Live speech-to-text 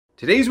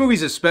Today's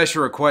movie's a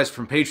special request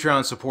from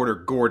Patreon supporter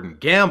Gordon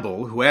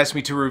Gamble, who asked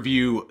me to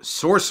review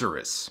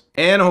Sorceress.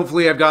 And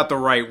hopefully I've got the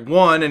right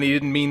one, and he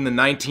didn't mean the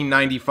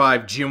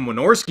 1995 Jim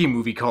Wynorski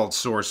movie called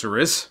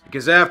Sorceress,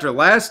 because after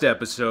last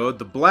episode,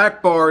 the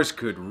black bars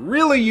could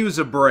really use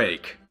a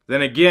break.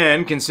 Then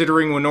again,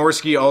 considering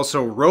Wynorski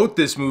also wrote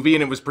this movie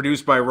and it was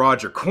produced by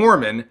Roger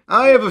Corman,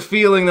 I have a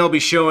feeling they'll be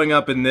showing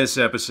up in this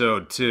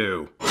episode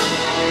too.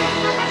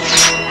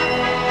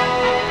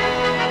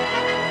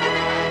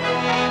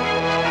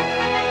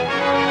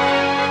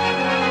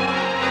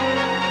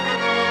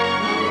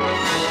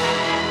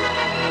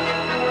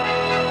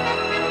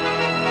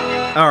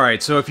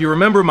 Alright, so if you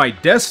remember my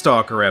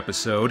Deathstalker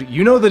episode,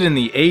 you know that in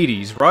the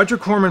 80s, Roger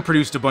Corman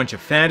produced a bunch of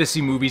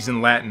fantasy movies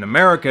in Latin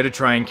America to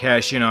try and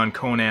cash in on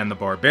Conan the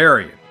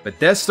Barbarian. But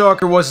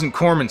Deathstalker wasn't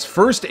Corman's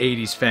first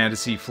 80s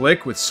fantasy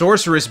flick, with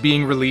Sorceress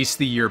being released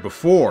the year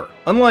before.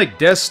 Unlike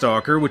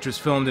Deathstalker, which was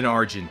filmed in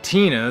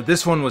Argentina,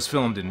 this one was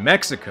filmed in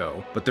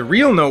Mexico, but the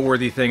real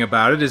noteworthy thing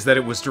about it is that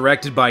it was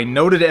directed by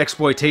noted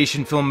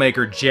exploitation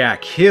filmmaker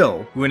Jack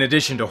Hill, who in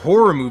addition to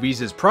horror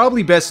movies is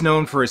probably best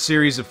known for a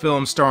series of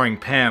films starring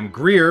Pam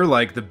Grier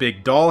like The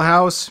Big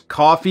Dollhouse,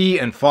 Coffee,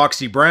 and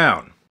Foxy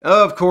Brown.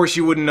 Of course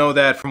you wouldn't know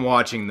that from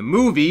watching the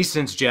movie,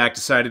 since Jack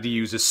decided to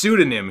use a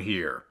pseudonym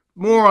here.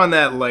 More on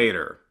that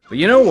later. But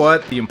you know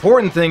what? The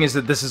important thing is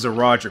that this is a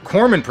Roger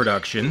Corman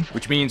production,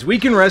 which means we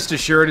can rest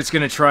assured it's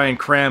going to try and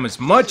cram as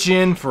much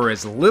in for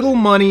as little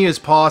money as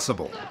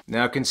possible.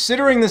 Now,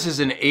 considering this is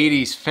an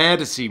 80s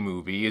fantasy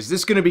movie, is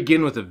this going to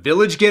begin with a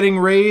village getting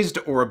raised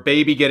or a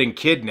baby getting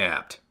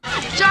kidnapped?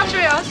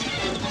 Sorceress!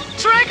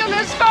 Dragon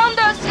has found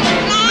us!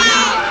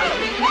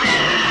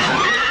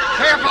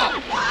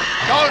 Careful!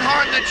 Don't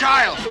harm the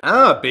child!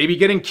 Ah, baby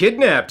getting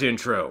kidnapped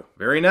intro.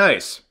 Very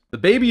nice. The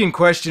baby in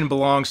question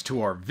belongs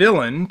to our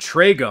villain,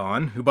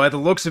 Tragon, who by the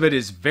looks of it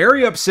is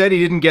very upset he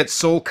didn't get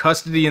sole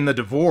custody in the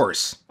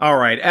divorce.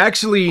 Alright,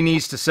 actually he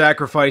needs to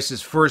sacrifice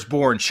his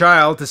firstborn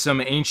child to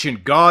some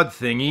ancient god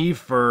thingy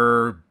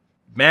for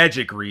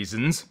magic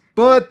reasons.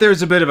 But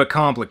there's a bit of a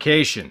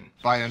complication.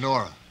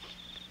 Bayanora,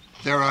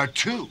 there are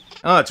two.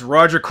 Ah, it's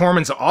Roger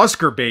Corman's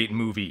Oscar bait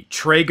movie,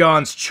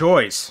 Tragon's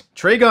Choice.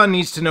 Tragon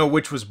needs to know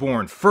which was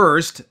born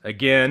first,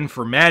 again,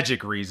 for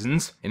magic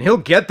reasons, and he'll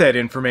get that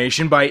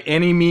information by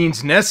any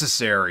means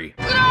necessary.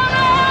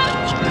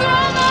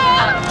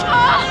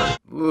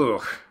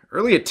 Ugh,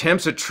 early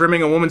attempts at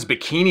trimming a woman's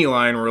bikini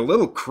line were a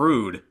little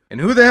crude. And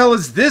who the hell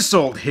is this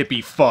old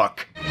hippie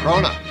fuck?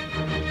 Krona,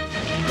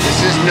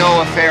 this is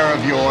no affair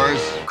of yours.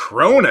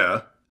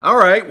 Krona?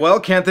 Alright, well,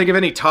 can't think of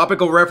any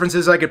topical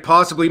references I could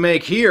possibly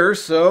make here,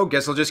 so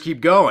guess I'll just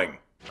keep going.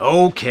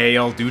 Okay,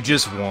 I'll do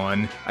just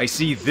one. I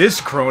see this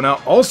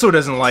Krona also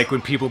doesn't like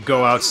when people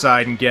go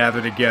outside and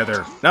gather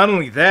together. Not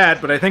only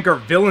that, but I think our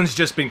villain's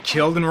just been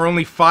killed and we're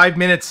only 5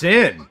 minutes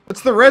in.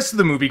 What's the rest of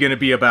the movie gonna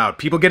be about?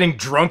 People getting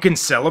drunk and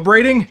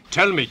celebrating?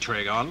 Tell me,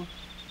 Tragon,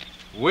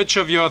 which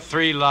of your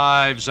 3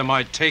 lives am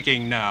I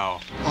taking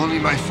now? Only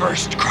my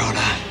first,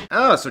 Krona.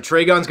 Ah, so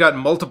Tragon's got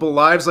multiple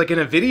lives like in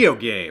a video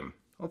game.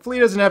 Hopefully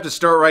he doesn't have to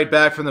start right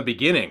back from the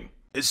beginning.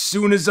 As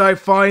soon as I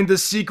find the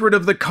secret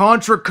of the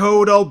Contra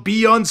Code, I'll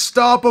be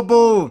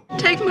unstoppable!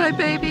 Take my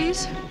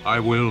babies. I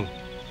will.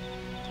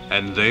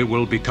 And they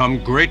will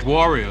become great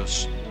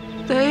warriors.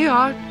 They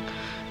are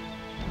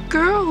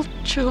girl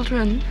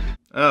children.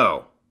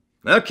 Oh.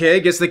 Okay,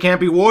 guess they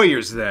can't be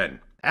warriors then.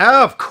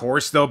 Ah, of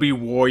course they'll be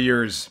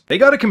warriors. They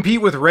gotta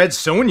compete with Red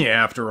Sonja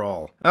after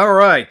all.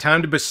 Alright,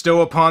 time to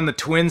bestow upon the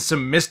twins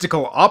some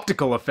mystical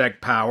optical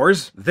effect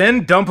powers,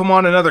 then dump them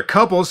on another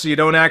couple so you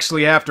don't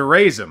actually have to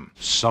raise them.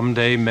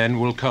 Someday men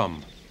will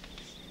come,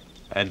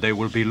 and they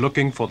will be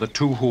looking for the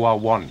 2 who are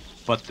one.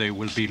 But they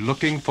will be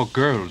looking for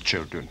girl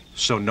children,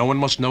 so no one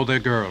must know they're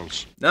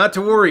girls. Not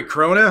to worry,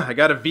 Krona. I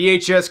got a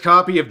VHS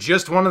copy of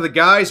just one of the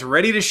guys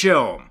ready to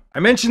show 'em. I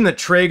mentioned that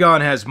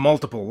Tragon has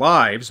multiple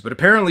lives, but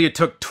apparently it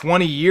took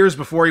 20 years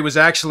before he was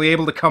actually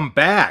able to come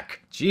back.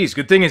 Geez,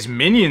 good thing his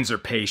minions are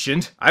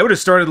patient. I would have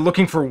started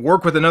looking for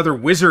work with another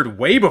wizard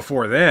way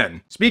before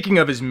then. Speaking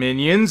of his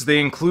minions,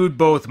 they include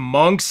both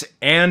monks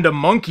and a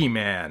monkey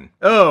man.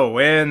 Oh,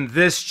 and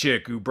this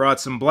chick who brought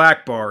some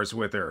black bars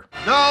with her.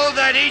 Know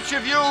that each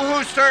of you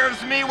who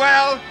serves me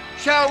well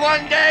shall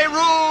one day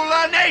rule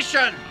a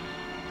nation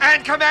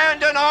and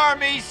command an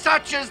army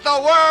such as the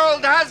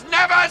world has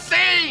never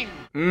seen!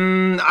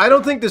 I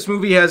don't think this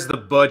movie has the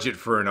budget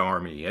for an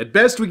army. At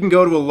best, we can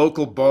go to a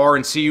local bar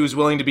and see who's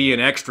willing to be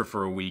an extra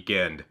for a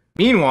weekend.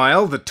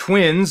 Meanwhile, the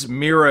twins,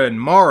 Mira and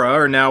Mara,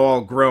 are now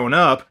all grown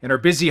up and are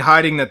busy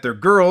hiding that they're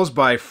girls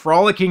by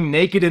frolicking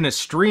naked in a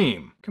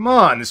stream. Come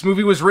on, this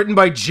movie was written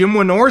by Jim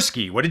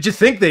Wynorski. What did you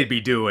think they'd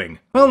be doing?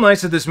 Well,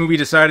 nice that this movie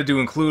decided to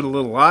include a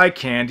little eye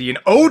candy, and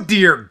oh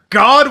dear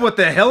God, what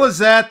the hell is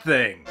that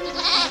thing?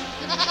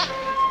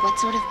 What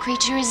sort of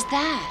creature is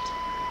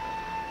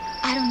that?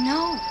 I don't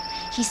know.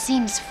 He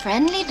seems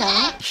friendly,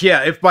 though.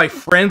 Yeah, if by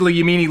friendly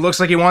you mean he looks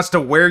like he wants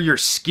to wear your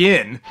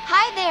skin.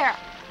 Hi there.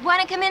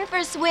 Want to come in for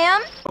a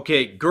swim?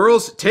 Okay,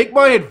 girls, take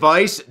my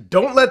advice.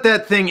 Don't let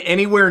that thing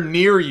anywhere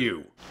near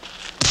you.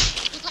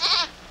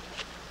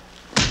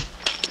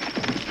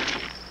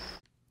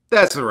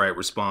 That's the right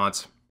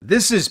response.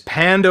 This is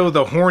Pando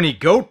the horny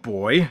goat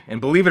boy, and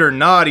believe it or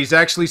not, he's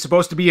actually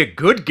supposed to be a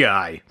good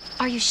guy.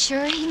 Are you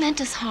sure he meant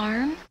us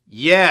harm?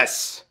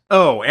 Yes!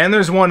 Oh, and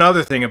there's one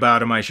other thing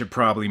about him I should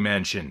probably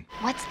mention.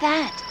 What's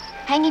that?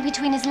 Hanging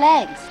between his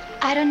legs?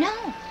 I don't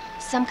know.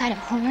 Some kind of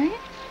horn?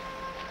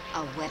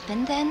 A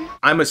weapon, then?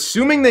 I'm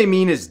assuming they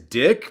mean his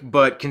dick,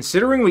 but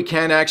considering we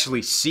can't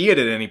actually see it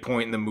at any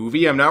point in the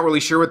movie, I'm not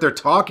really sure what they're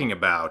talking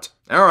about.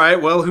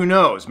 Alright, well, who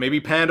knows? Maybe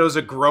Pando's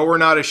a grower,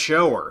 not a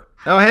shower.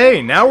 Oh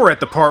hey, now we're at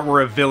the part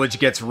where a village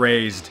gets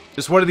raised.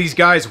 Just what do these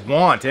guys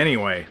want,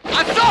 anyway?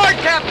 A sword,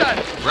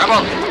 Captain!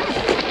 Rebel!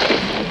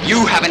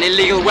 You have an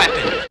illegal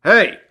weapon!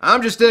 Hey,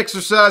 I'm just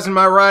exercising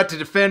my right to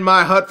defend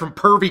my hut from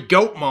pervy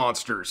goat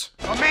monsters.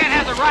 A man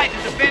has a right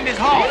to defend his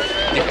home.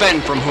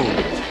 Defend from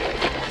whom?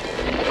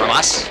 From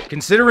us?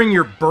 Considering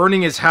you're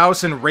burning his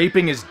house and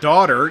raping his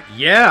daughter,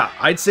 yeah,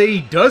 I'd say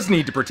he does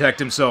need to protect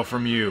himself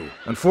from you.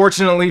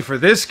 Unfortunately for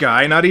this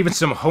guy, not even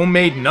some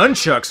homemade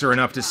nunchucks are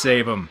enough to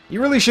save him.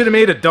 You really should have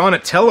made a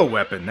Donatello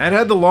weapon, that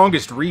had the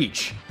longest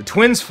reach. The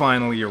twins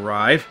finally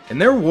arrive, and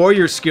their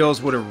warrior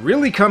skills would have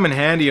really come in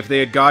handy if they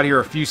had got here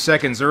a few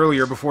seconds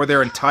earlier before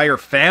their entire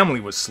family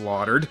was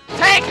slaughtered.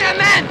 Take them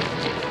men!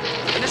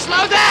 In a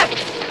slow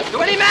death! To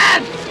any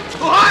man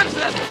who harms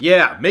them!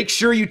 Yeah, make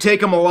sure you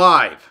take them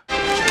alive.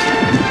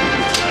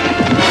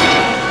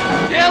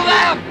 Kill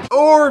them!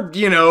 Or,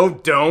 you know,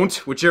 don't,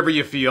 whichever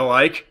you feel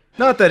like.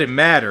 Not that it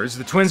matters,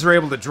 the twins are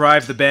able to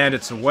drive the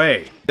bandits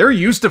away. They're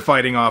used to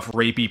fighting off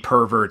rapey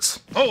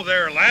perverts. Ho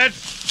there, lad!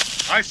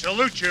 I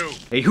salute you!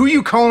 Hey, who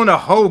you calling a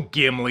hoe,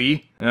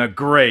 Gimli?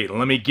 Great,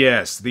 let me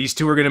guess. These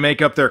two are gonna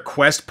make up their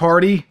quest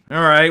party?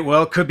 Alright,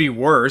 well, it could be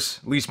worse.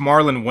 At least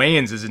Marlon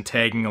Wayans isn't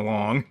tagging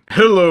along.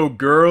 Hello,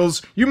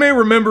 girls. You may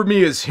remember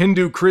me as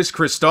Hindu Chris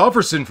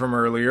Christopherson from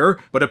earlier,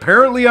 but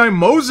apparently I'm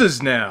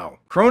Moses now.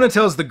 Krona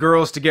tells the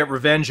girls to get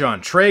revenge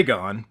on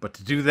Tragon, but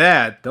to do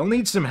that, they'll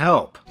need some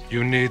help.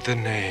 You need the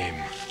name.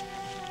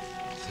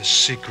 The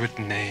secret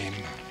name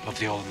of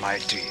the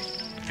Almighty.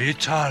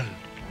 Vital.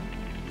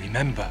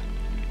 Remember.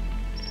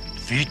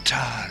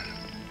 Vital.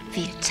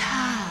 Vital.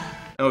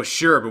 Oh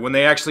sure, but when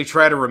they actually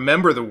try to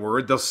remember the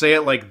word, they'll say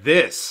it like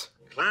this.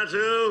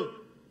 Klaatu,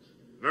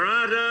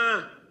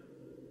 Marata,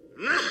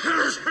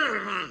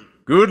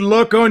 Good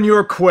luck on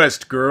your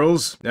quest,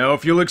 girls. Now,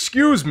 if you'll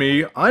excuse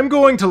me, I'm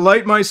going to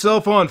light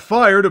myself on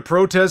fire to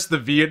protest the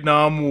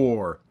Vietnam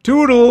War.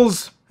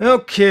 Toodles!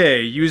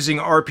 Okay, using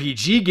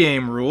RPG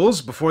game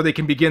rules, before they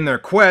can begin their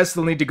quest,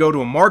 they'll need to go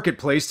to a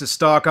marketplace to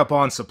stock up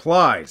on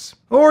supplies.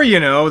 Or, you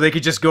know, they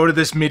could just go to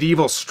this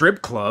medieval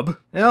strip club.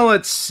 Now,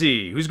 let's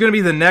see, who's gonna be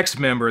the next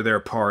member of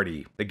their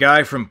party? The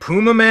guy from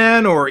Puma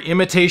Man or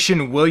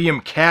Imitation William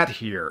Cat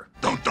here?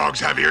 Don't dogs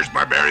have ears,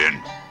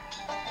 barbarian?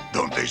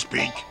 Don't they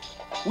speak?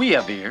 We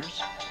have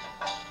ears.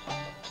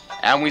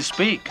 And we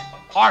speak.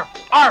 Arf!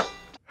 Arf!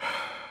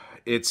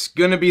 It's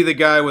gonna be the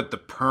guy with the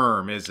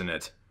perm, isn't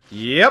it?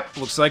 Yep,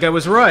 looks like I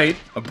was right.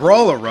 A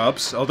brawl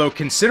erupts, although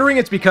considering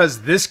it's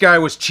because this guy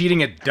was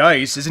cheating at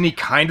dice, isn't he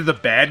kind of the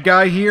bad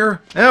guy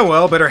here? Oh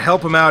well, better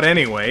help him out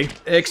anyway.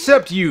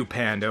 Except you,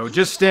 Pando.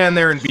 Just stand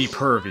there and be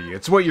pervy.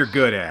 It's what you're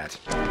good at.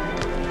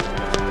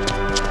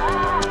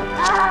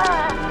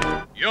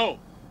 Yo,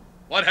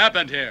 what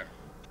happened here?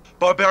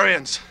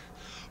 Barbarians.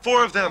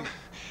 4 of them.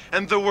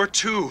 And there were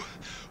 2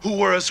 who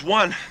were as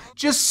one.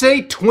 Just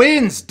say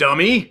twins,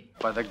 dummy!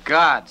 By the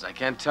gods, I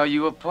can't tell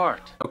you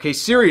apart. Okay,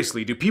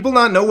 seriously, do people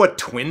not know what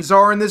twins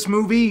are in this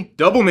movie?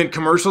 Doublemint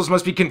commercials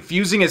must be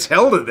confusing as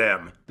hell to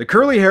them. The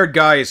curly-haired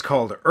guy is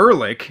called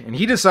Ehrlich, and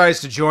he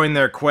decides to join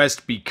their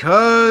quest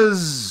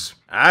because...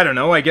 I don't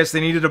know, I guess they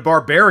needed a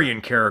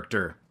barbarian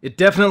character. It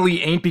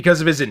definitely ain't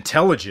because of his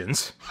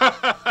intelligence.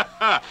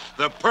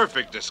 The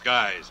perfect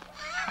disguise.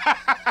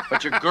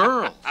 But you're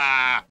girls.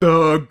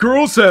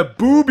 Girls have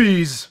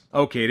boobies!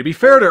 Okay, to be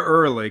fair to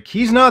Ehrlich,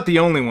 he's not the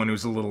only one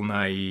who's a little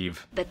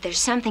naive. But there's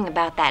something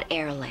about that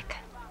Ehrlich.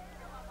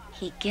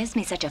 He gives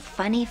me such a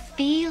funny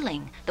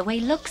feeling, the way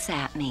he looks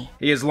at me.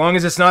 Hey, as long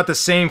as it's not the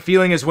same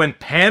feeling as when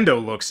Pando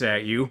looks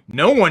at you,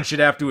 no one should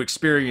have to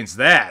experience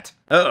that.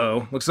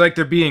 Uh-oh, looks like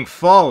they're being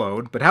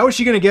followed, but how is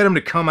she gonna get him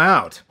to come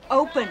out?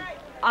 Open.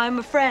 I'm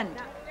a friend.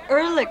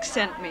 Ehrlich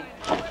sent me.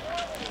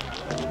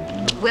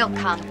 We'll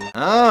come.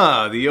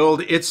 Ah, the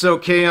old "it's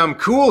okay, I'm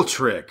cool"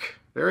 trick.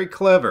 Very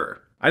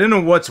clever. I don't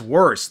know what's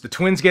worse, the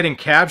twins getting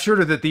captured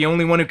or that the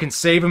only one who can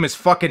save him is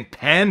fucking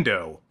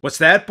Pando. What's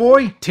that,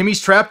 boy?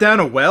 Timmy's trapped down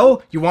a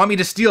well? You want me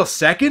to steal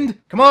second?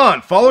 Come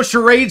on, follow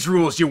charades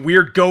rules, you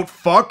weird goat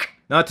fuck!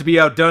 Not to be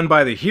outdone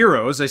by the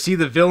heroes, I see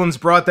the villains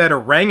brought that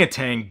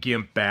orangutan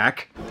gimp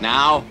back.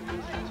 Now,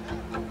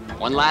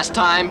 one last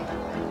time.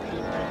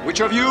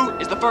 Which of you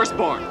is the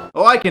firstborn?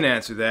 Oh, I can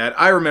answer that.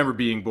 I remember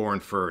being born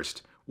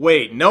first.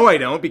 Wait, no I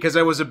don't, because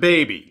I was a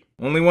baby.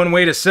 Only one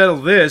way to settle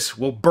this,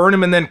 we'll burn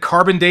them and then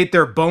carbon date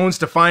their bones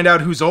to find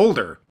out who's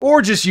older.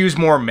 Or just use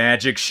more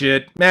magic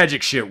shit.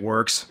 Magic shit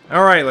works.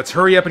 Alright, let's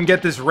hurry up and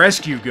get this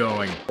rescue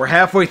going. We're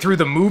halfway through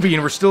the movie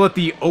and we're still at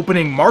the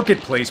opening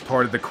marketplace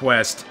part of the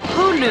quest.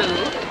 Who knew?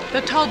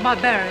 The tall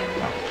barbarian.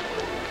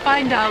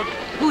 Find out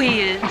who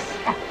he is.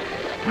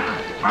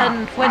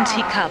 And whence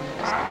he comes.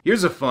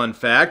 Here's a fun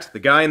fact. The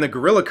guy in the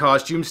gorilla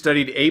costume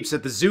studied apes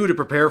at the zoo to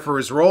prepare for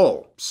his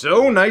role.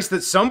 So nice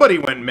that somebody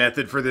went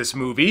method for this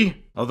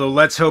movie. Although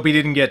let's hope he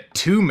didn't get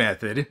too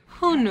method.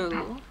 Who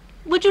knew?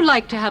 Would you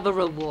like to have a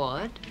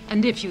reward?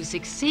 And if you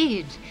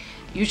succeed,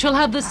 you shall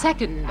have the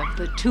second of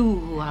the two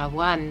who are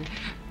one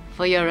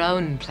for your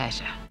own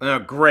pleasure. Oh,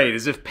 great.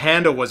 As if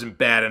Panda wasn't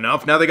bad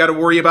enough. Now they gotta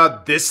worry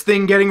about this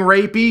thing getting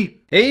rapey?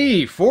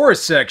 Hey,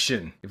 forest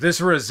section. If this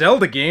were a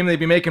Zelda game, they'd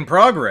be making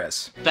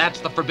progress. That's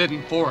the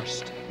Forbidden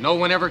Forest. No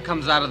one ever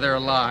comes out of there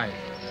alive.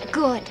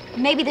 Good.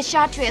 Maybe the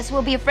Kshatriyas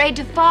will be afraid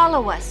to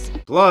follow us.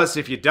 Plus,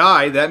 if you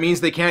die, that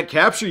means they can't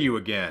capture you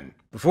again.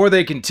 Before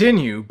they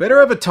continue, better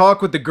have a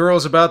talk with the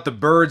girls about the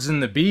birds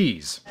and the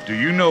bees. Do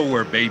you know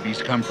where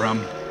babies come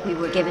from? We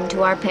were given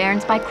to our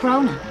parents by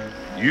Krona.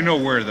 You know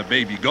where the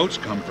baby goats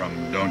come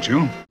from, don't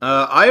you?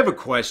 I have a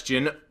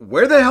question.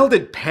 Where the hell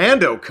did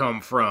Pando come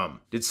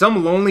from? Did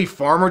some lonely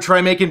farmer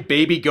try making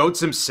baby goats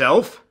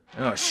himself?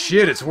 Oh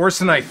shit, it's worse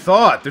than I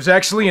thought. There's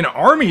actually an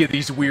army of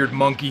these weird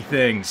monkey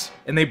things.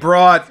 And they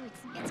brought...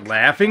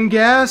 laughing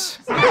gas?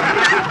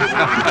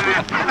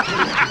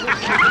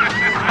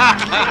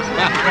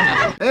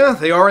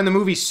 They are in the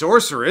movie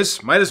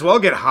Sorceress. Might as well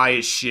get high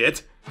as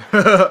shit.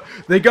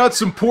 They got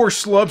some poor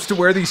schlubs to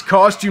wear these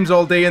costumes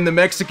all day in the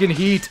Mexican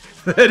heat.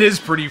 That is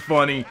pretty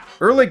funny.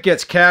 Erlich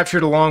gets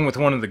captured along with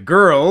one of the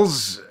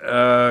girls.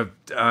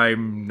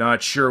 I'm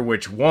not sure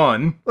which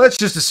one. Let's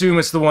just assume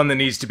it's the one that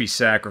needs to be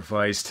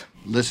sacrificed.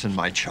 Listen,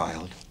 my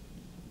child.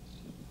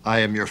 I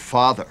am your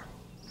father.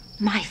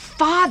 My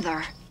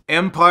father?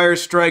 Empire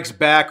Strikes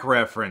Back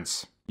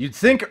reference. You'd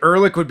think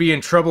Erlich would be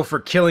in trouble for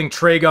killing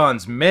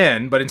Tragon's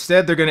men, but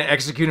instead they're gonna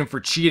execute him for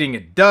cheating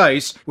at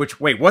dice, which,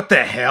 wait, what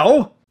the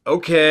hell?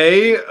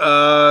 Okay,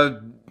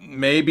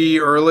 maybe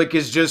Erlich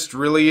is just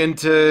really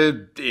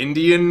into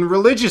Indian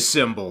religious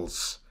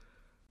symbols.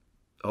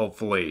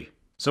 Hopefully.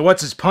 So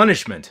what's his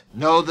punishment?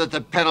 Know that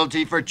the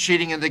penalty for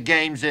cheating in the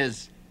games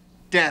is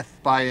death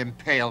by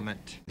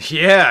impalement.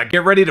 Yeah,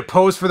 get ready to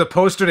pose for the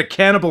poster to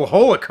Cannibal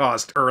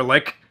Holocaust,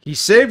 Erlich. He's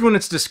saved when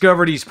it's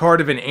discovered he's part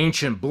of an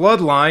ancient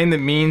bloodline that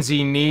means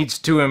he needs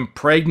to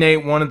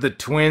impregnate one of the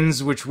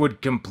twins, which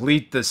would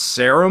complete the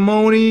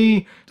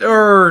ceremony?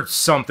 Or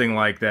something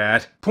like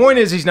that. Point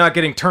is, he's not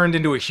getting turned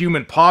into a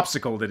human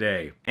popsicle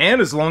today.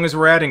 And as long as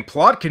we're adding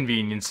plot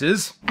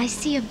conveniences... I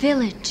see a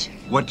village.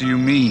 What do you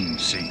mean,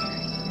 see?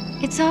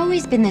 It's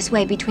always been this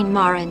way between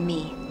Mara and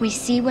me. We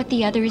see what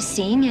the other is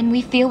seeing, and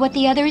we feel what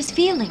the other is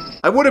feeling.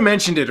 I would have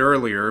mentioned it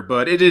earlier,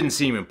 but it didn't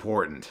seem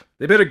important.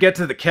 They better get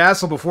to the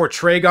castle before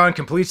Tragon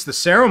completes the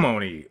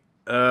ceremony.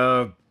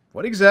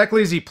 What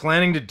exactly is he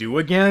planning to do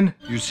again?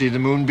 You see the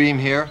moonbeam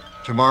here?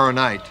 Tomorrow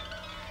night,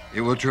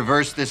 it will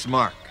traverse this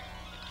mark.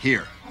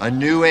 Here, a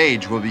new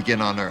age will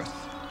begin on Earth,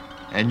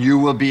 and you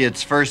will be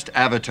its first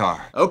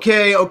avatar.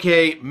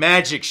 Okay,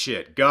 magic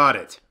shit, got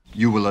it.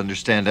 You will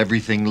understand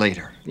everything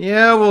later.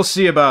 Yeah, we'll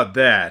see about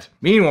that.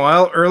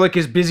 Meanwhile, Erlich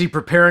is busy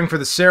preparing for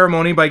the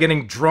ceremony by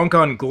getting drunk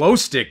on glow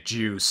stick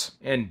juice.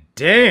 And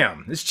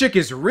damn, this chick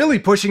is really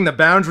pushing the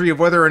boundary of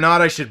whether or not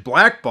I should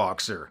black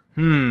box her.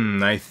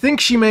 I think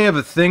she may have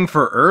a thing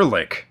for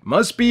Erlich.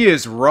 Must be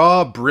his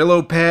raw,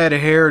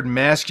 Brillo-pad-haired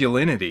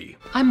masculinity.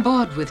 I'm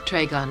bored with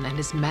Tragon and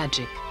his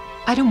magic.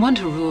 I don't want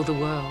to rule the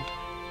world.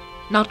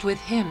 Not with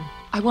him.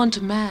 I want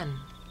a man.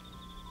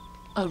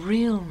 A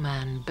real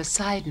man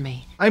beside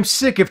me. I'm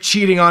sick of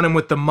cheating on him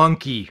with the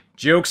monkey.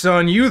 Joke's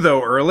on you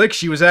though, Erlich.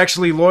 She was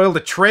actually loyal to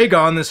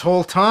Tragon this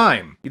whole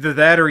time. Either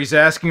that or he's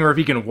asking her if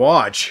he can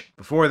watch.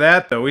 Before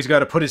that though, he's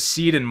gotta put his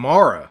seed in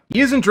Mara.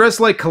 He isn't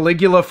dressed like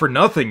Caligula for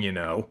nothing, you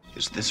know.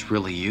 Is this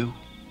really you?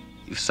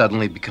 You've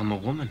suddenly become a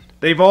woman.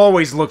 They've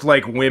always looked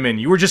like women.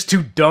 You were just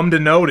too dumb to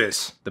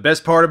notice. The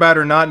best part about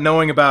her not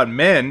knowing about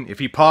men, if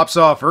he pops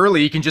off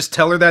early, he can just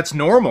tell her that's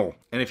normal.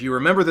 And if you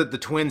remember that the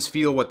twins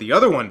feel what the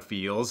other one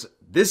feels,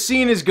 this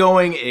scene is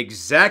going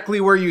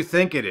exactly where you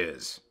think it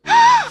is.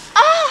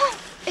 Oh!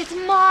 It's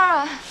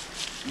Mara.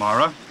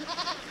 Mara?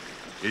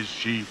 Is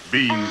she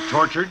being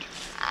tortured?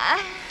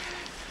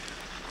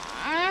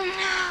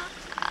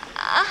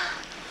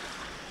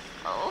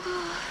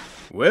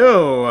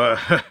 Well,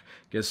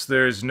 guess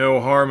there's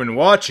no harm in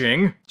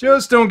watching.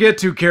 Just don't get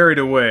too carried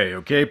away,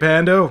 okay,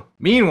 Pando?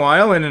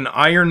 Meanwhile, in an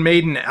Iron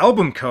Maiden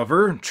album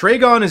cover,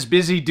 Tragon is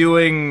busy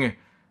doing...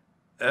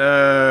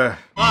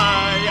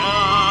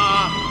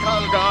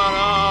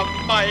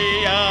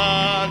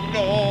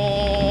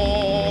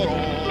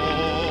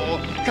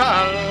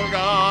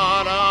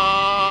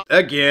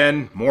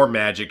 Again, more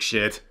magic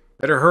shit.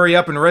 Better hurry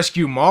up and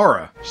rescue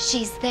Mara.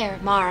 She's there,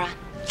 Mara.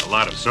 A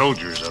lot of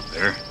soldiers up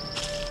there.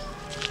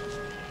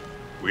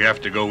 We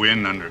have to go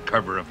in under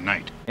cover of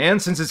night.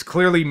 And since it's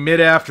clearly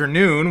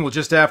mid-afternoon, we'll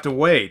just have to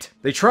wait.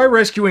 They try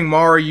rescuing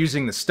Mara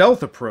using the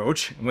stealth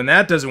approach. When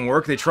that doesn't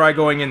work, they try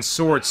going in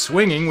sword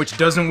swinging, which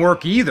doesn't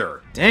work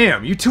either.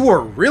 Damn, you two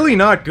are really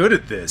not good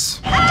at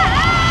this.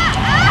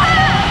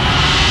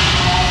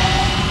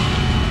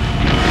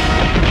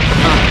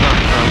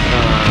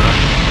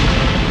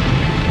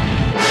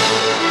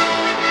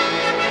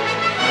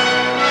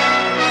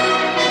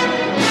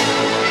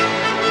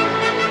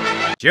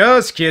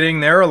 Just kidding,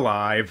 they're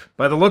alive.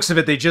 By the looks of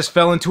it, they just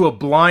fell into a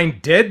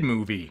blind dead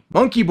movie.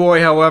 Monkey Boy,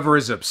 however,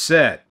 is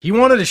upset. He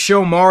wanted to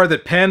show Mara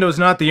that Pando's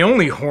not the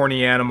only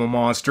horny animal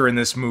monster in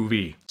this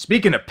movie.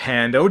 Speaking of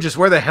Pando, just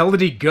where the hell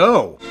did he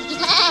go?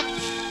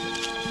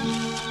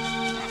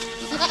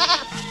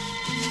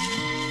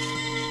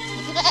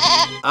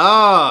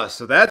 Ah,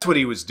 so that's what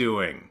he was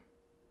doing.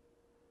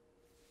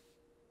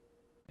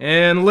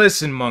 And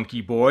listen,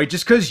 Monkey Boy,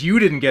 just cause you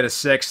didn't get a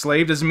sex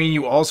slave doesn't mean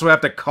you also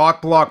have to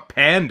cockblock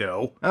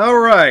Pando.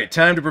 Alright,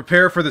 time to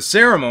prepare for the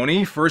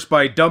ceremony, first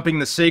by dumping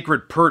the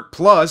sacred Pert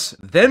Plus,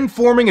 then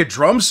forming a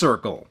drum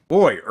circle.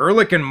 Boy,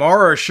 Ehrlich and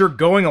Mara are sure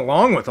going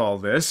along with all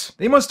this.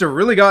 They must have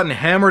really gotten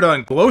hammered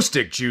on glow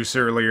stick juice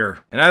earlier.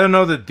 And I don't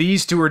know that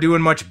these two are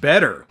doing much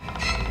better.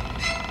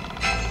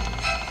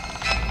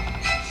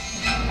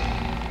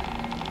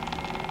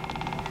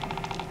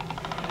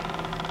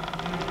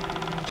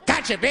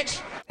 Gotcha,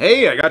 bitch!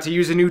 Hey, I got to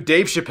use a new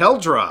Dave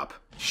Chappelle drop.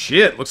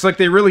 Shit, looks like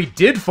they really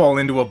did fall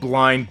into a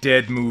blind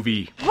dead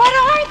movie. What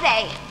are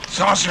they?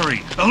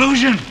 Sorcery,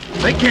 illusion.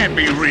 They can't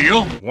be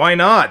real. Why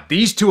not?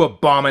 These two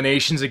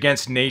abominations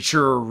against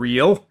nature are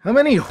real. How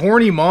many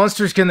horny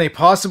monsters can they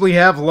possibly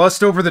have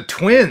lust over the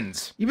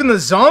twins? Even the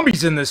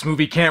zombies in this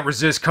movie can't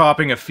resist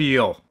copping a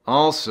feel.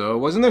 Also,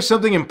 wasn't there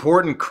something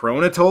important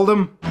Krona told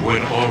him?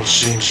 When all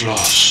seems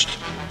lost,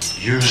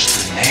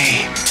 use the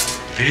name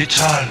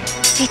Vital.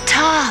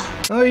 Vital.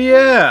 Oh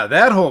yeah,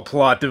 that whole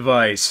plot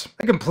device.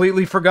 I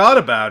completely forgot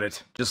about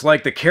it. Just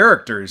like the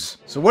characters.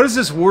 So what does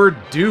this word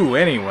do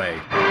anyway?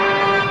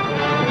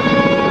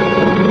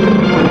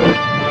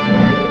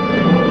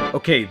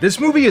 Okay, this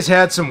movie has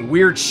had some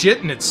weird shit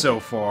in it so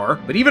far,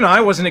 but even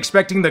I wasn't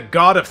expecting the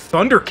god of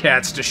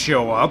Thundercats to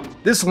show up.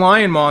 This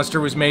lion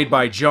monster was made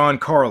by John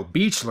Carl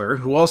Beechler,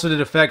 who also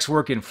did effects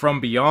work in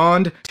From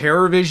Beyond,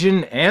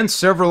 Terrorvision, and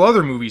several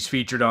other movies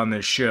featured on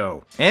this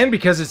show. And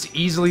because it's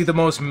easily the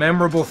most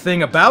memorable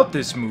thing about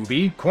this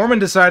movie, Corman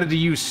decided to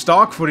use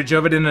stock footage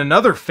of it in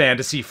another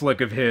fantasy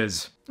flick of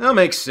his. That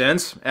makes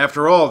sense.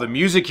 After all, the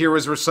music here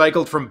was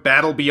recycled from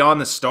Battle Beyond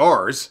the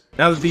Stars.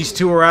 Now that these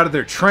two are out of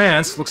their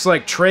trance, looks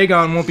like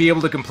Tragon won't be able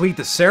to complete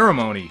the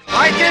ceremony.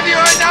 I give you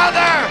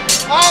another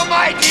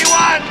almighty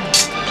one!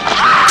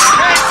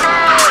 Take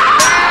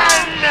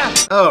her,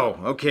 then! Oh,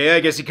 okay, I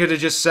guess he could have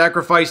just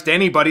sacrificed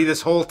anybody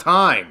this whole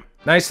time.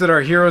 Nice that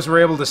our heroes were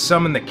able to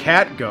summon the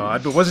cat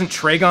god, but wasn't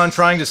Tragon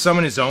trying to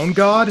summon his own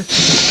god?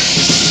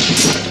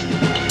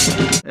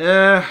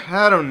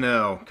 I don't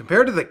know.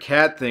 Compared to the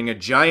cat thing, a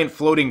giant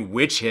floating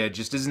witch head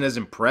just isn't as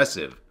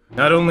impressive.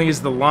 Not only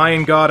is the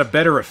lion god a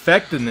better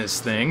effect than this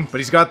thing, but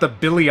he's got the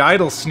Billy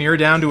Idol sneer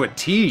down to a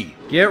T.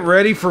 Get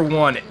ready for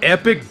one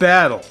epic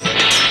battle.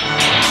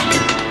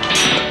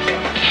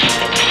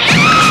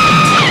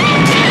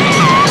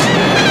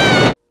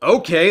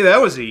 Okay, that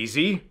was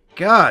easy.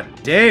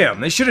 God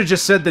damn, they should have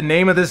just said the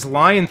name of this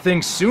lion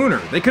thing sooner.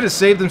 They could have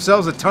saved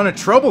themselves a ton of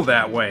trouble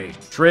that way.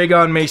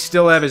 Tragon may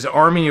still have his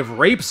army of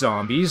rape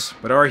zombies,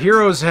 but our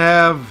heroes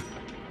have...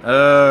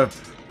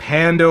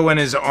 Pando and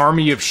his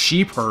army of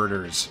sheep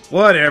herders.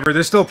 Whatever,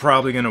 they're still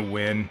probably gonna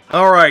win.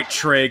 Alright,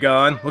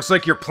 Tragon, looks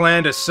like your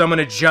plan to summon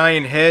a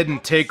giant head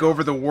and take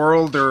over the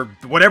world, or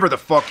whatever the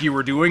fuck you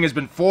were doing, has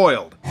been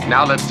foiled.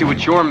 Now let's see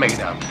what you're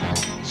made of,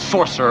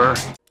 sorcerer.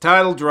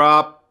 Title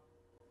drop.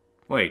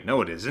 Wait,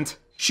 no it isn't.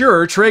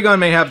 Sure, Tragon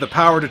may have the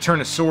power to turn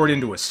a sword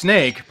into a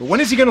snake, but when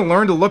is he gonna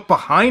learn to look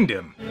behind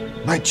him?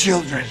 My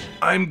children.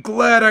 I'm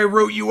glad I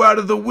wrote you out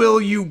of the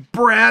will, you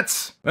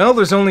brats! Well,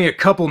 there's only a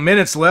couple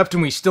minutes left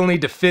and we still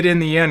need to fit in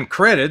the end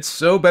credits,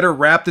 so better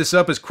wrap this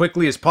up as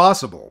quickly as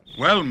possible.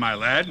 Well, my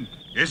lad,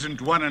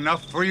 isn't one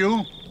enough for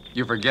you?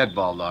 You forget,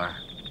 Baldar.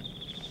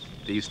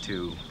 These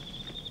two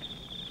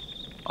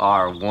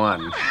are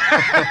one.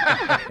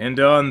 And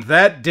on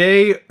that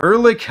day,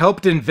 Ehrlich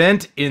helped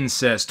invent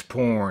incest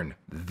porn.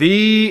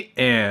 The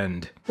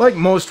end. Like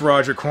most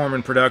Roger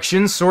Corman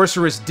productions,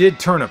 Sorceress did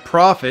turn a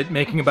profit,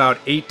 making about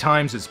 8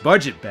 times its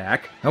budget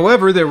back.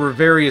 However, there were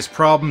various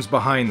problems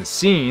behind the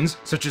scenes,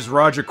 such as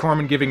Roger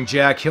Corman giving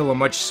Jack Hill a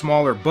much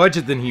smaller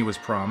budget than he was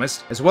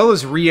promised, as well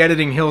as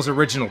re-editing Hill's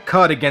original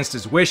cut against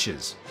his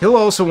wishes. Hill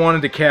also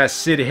wanted to cast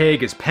Sid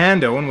Haig as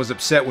Pando and was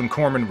upset when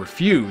Corman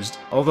refused,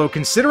 although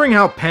considering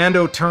how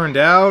Pando turned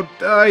out,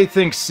 I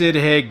think Sid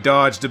Haig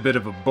dodged a bit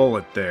of a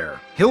bullet there.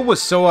 Hill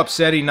was so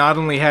upset he not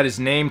only had his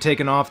name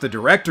taken off the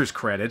director's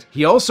credit,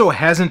 he also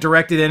hasn't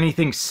directed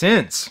anything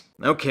since.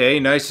 Okay,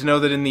 nice to know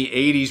that in the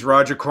 80s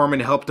Roger Corman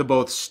helped to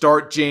both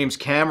start James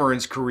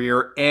Cameron's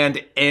career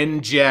and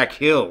end Jack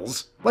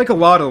Hill's. Like a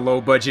lot of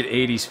low-budget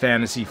 80s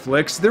fantasy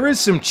flicks, there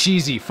is some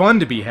cheesy fun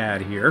to be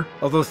had here,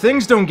 although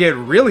things don't get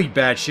really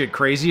batshit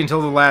crazy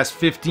until the last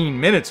 15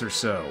 minutes or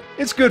so.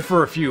 It's good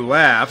for a few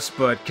laughs,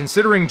 but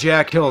considering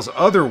Jack Hill's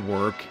other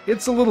work,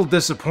 it's a little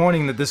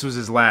disappointing that this was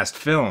his last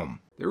film.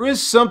 There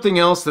is something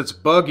else that's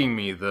bugging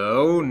me,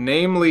 though,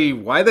 namely,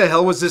 why the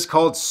hell was this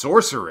called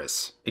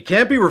Sorceress? It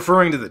can't be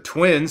referring to the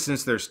twins,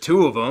 since there's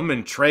 2 of them,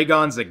 and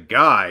Tragon's a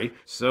guy,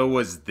 so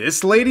was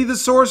this lady the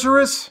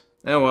Sorceress?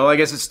 Oh well, I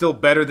guess it's still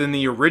better than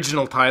the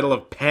original title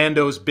of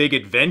Pando's Big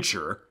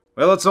Adventure.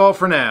 Well, that's all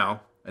for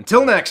now.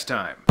 Until next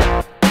time.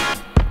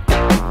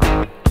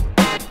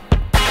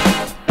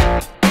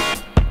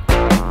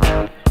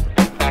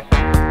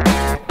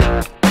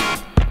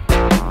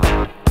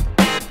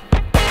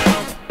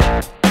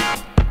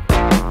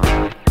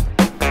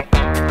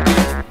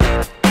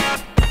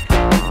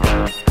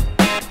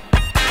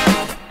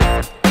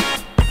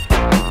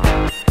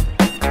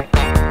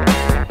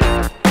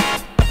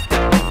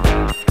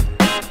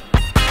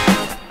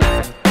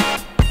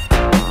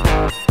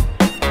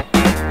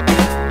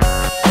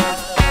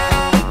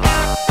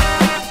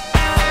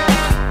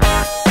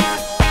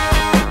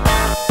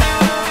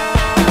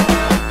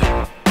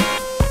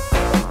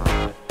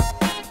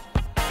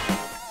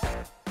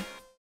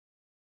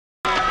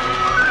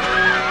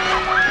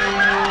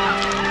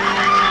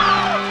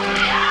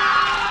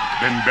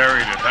 Been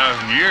buried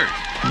 1,000 years.